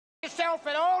Yourself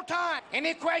at all times.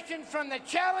 Any questions from the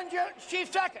challenger,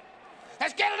 Chief Second?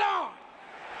 Let's get it on.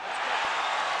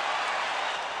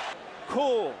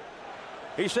 Cool,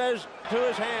 he says to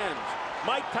his hands.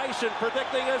 Mike Tyson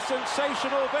predicting a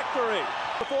sensational victory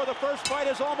before the first fight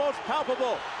is almost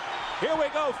palpable. Here we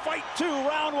go, fight two,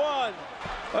 round one.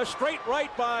 A straight right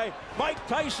by Mike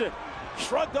Tyson,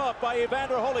 shrugged off by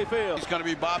Evander Holyfield. He's going to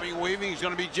be bobbing, weaving, he's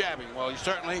going to be jabbing. Well, he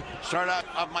certainly started out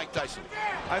of Mike Tyson.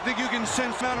 I think you can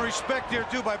sense amount of respect here,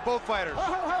 too, by both fighters.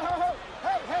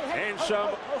 And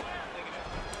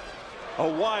a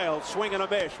wild swing and a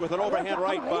miss with an overhand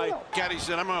right by... Caddy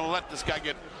said, I'm going to let this guy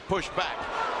get pushed back.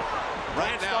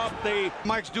 Right now.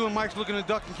 Mike's looking to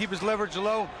duck and keep his leverage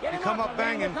low and come up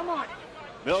banging. Come on.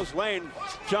 Mills Lane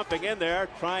jumping in there,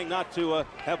 trying not to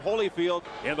have Holyfield.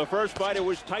 In the first fight, it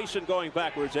was Tyson going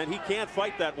backwards, and he can't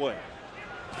fight that way.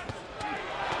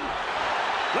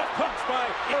 Left hooks by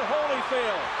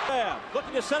Holyfield. Yeah,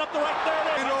 looking to set up the right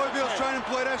there. And Holyfield's trying to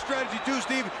play that strategy too,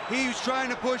 Steve. He's trying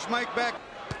to push Mike back.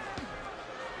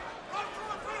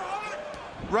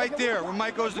 Right there, where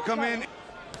Mike goes to come in.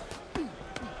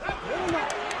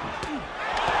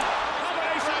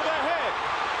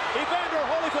 Evander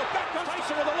Holyfield back on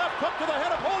Tyson with a left hook to the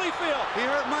head of Holyfield. He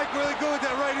hurt Mike really good with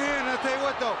that right hand. I'll tell you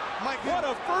what, though, Mike. What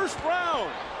a first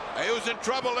round! He was in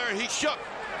trouble there. He shook.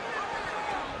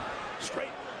 Straight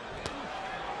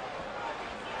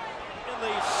in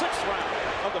the sixth round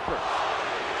of the first.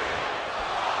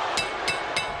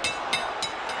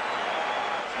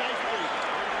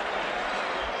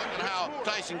 Look at how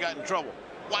Tyson got in trouble.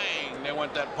 Whang! There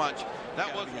went that punch.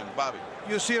 That was Bobby.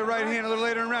 You'll see a right hand a little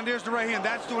later in the round. There's the right hand.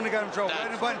 That's the one that got him in trouble. Right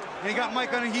in the button, and he got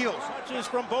Mike on the heels. Punches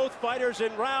from both fighters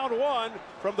in round one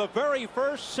from the very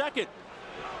first second.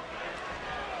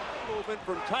 Movement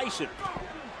from Tyson.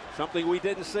 Something we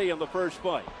didn't see in the first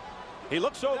fight. He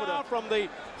looks over now from the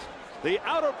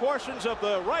outer portions of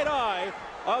the right eye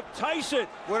of Tyson.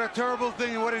 What a terrible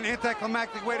thing and what an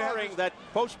anticlimactic way to have it. That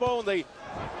postponed the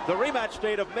rematch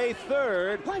date of May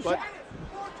 3rd. But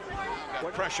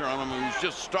got pressure on him, and he's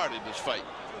just started this fight.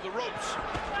 The ropes.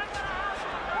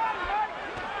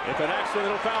 If an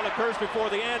accidental foul occurs before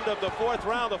the end of the fourth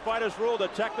round, the fighters ruled a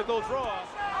technical draw.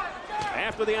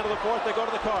 After the end of the fourth, they go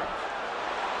to the card.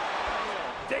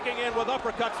 Digging in with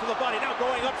uppercuts to the body. Now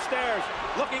going upstairs,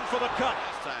 looking for the cut.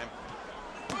 Last time.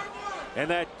 And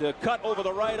that cut over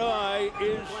the right eye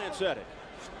is glance at it.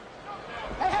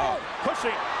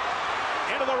 Pushing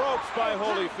into the ropes by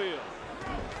Holyfield.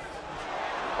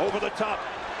 Over the top.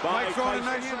 Mike's throwing a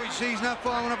nice hand. We see he's not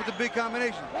following up with the big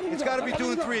combination. It's got to be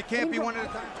 2 and 3. It can't be one at a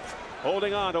time.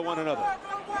 Holding on to one another.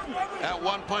 At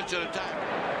one punch at a time.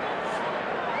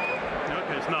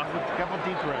 Okay, it's not. A couple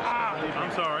deep breaths.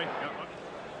 I'm sorry.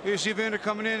 Here you see Evander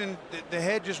coming in, and the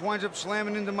head just winds up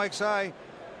slamming into Mike's eye.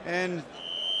 And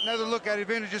another look at it,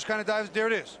 Evander just kind of dives. There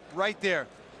it is, right there.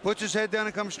 Puts his head down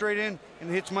and comes straight in,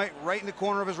 and hits Mike right in the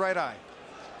corner of his right eye.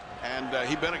 And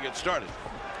he better get started.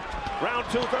 Round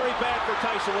two, very bad for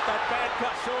Tyson with that bad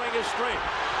cut showing his strength.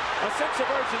 A sense of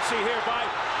urgency here by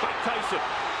Mike Tyson.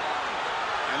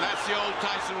 And that's the old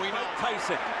Tyson we know. Mike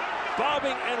Tyson,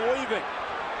 bobbing and weaving.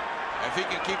 If he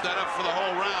can keep that up for the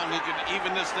whole round, he could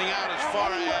even this thing out as far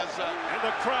as... And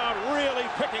the crowd really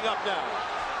picking up now.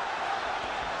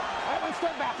 All right, one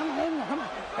step back. Come on, come on.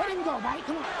 Let him go, buddy.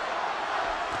 Come on.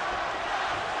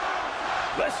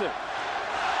 Listen.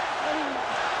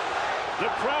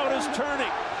 The crowd is turning.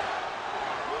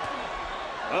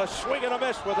 A swing and a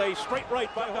miss with a straight right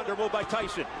by Hunter, move by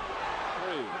Tyson.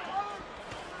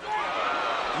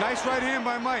 Nice right hand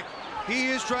by Mike. He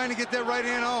is trying to get that right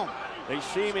hand home. They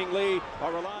seemingly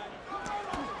are relying.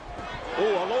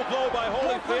 Ooh, a low blow by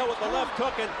Holyfield with the left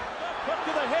hook and hook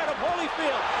to the head of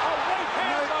Holyfield. A right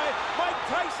hand by Mike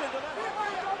Tyson.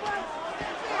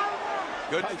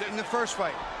 Good in the first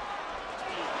fight.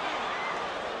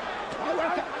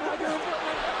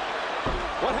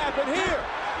 What happened here?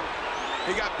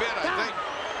 He got bit, I think.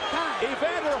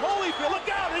 Evander Holyfield, look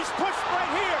out, he's pushed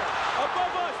right here.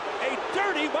 Above us, a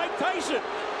dirty Mike Tyson.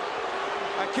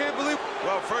 I can't believe.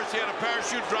 Well, first he had a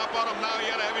parachute drop on him, now he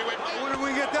had a heavyweight. When did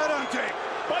we get that on tape?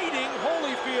 Biting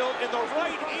Holyfield in the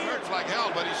right ear. Hurts like hell,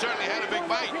 but he certainly had a big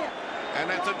bite. And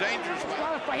that's a dangerous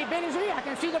bite. He bit his ear. I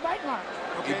can see the bite mark.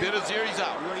 Okay. He bit his ear, he's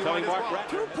out. Telling Mark Brett.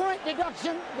 2-point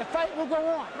deduction. The fight will go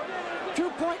on.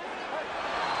 2-point.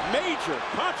 Major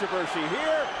controversy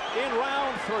here in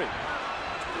round three.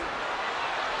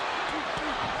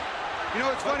 You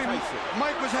know, it's funny.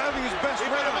 Mike was having his best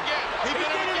round. He bit him again. He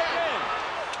bit him again.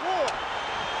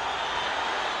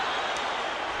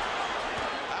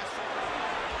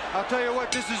 I'll tell you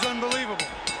what, this is unbelievable.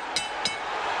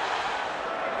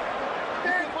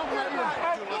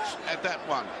 at that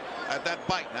one, at that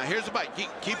bite. Now here's the bite.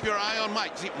 Keep your eye on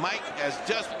Mike. See, Mike has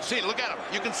just, see, look at him.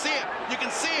 You can see it. You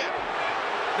can see it.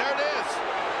 There it is.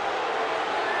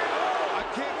 I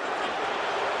can't.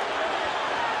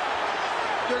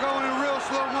 They're going in real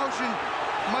slow motion.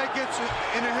 Mike gets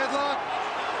in a headlock.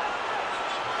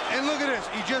 And look at this.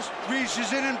 He just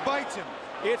reaches in and bites him.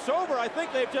 It's over. I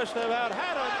think they've just about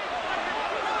had him.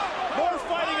 More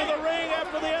fighting in the ring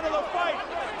after the end of the fight.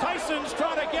 Tyson's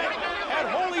trying to get at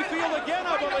Holyfield again,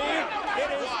 I believe.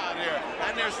 It is.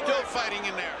 And they're still fighting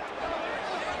in there.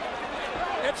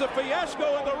 It's a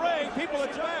fiasco in the ring. People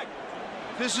attack.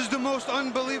 This is the most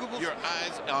unbelievable. Your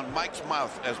eyes on Mike's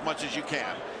mouth as much as you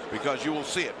can, because you will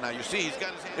see it. Now you see he's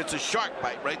got his hand. It's a shark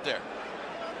bite right there.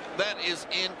 That is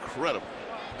incredible.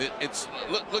 It's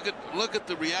look at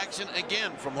the reaction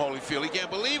again from Holyfield. He can't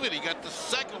believe it. He got the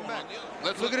second one.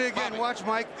 Let's look at it again. Bobby. Watch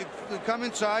Mike come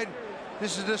inside.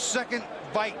 This is the second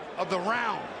bite of the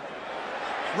round,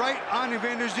 right on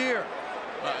Evander's ear.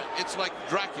 It's like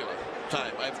Dracula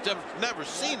time. I've never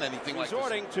seen anything like this.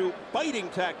 Resorting to biting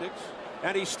tactics,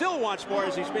 and he still wants more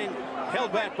as he's being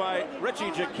held back by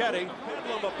Richie Giacchetti.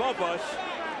 Pendulum above us.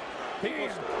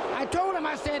 I told him,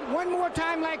 I said, one more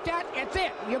time like that, it's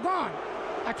it. You're gone.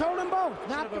 I told them both.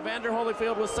 Not Evander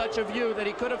Holyfield was such a view that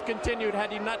he could have continued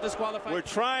had he not disqualified. We're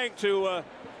trying to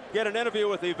get an interview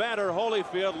with Evander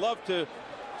Holyfield. Love to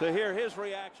hear his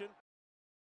reaction.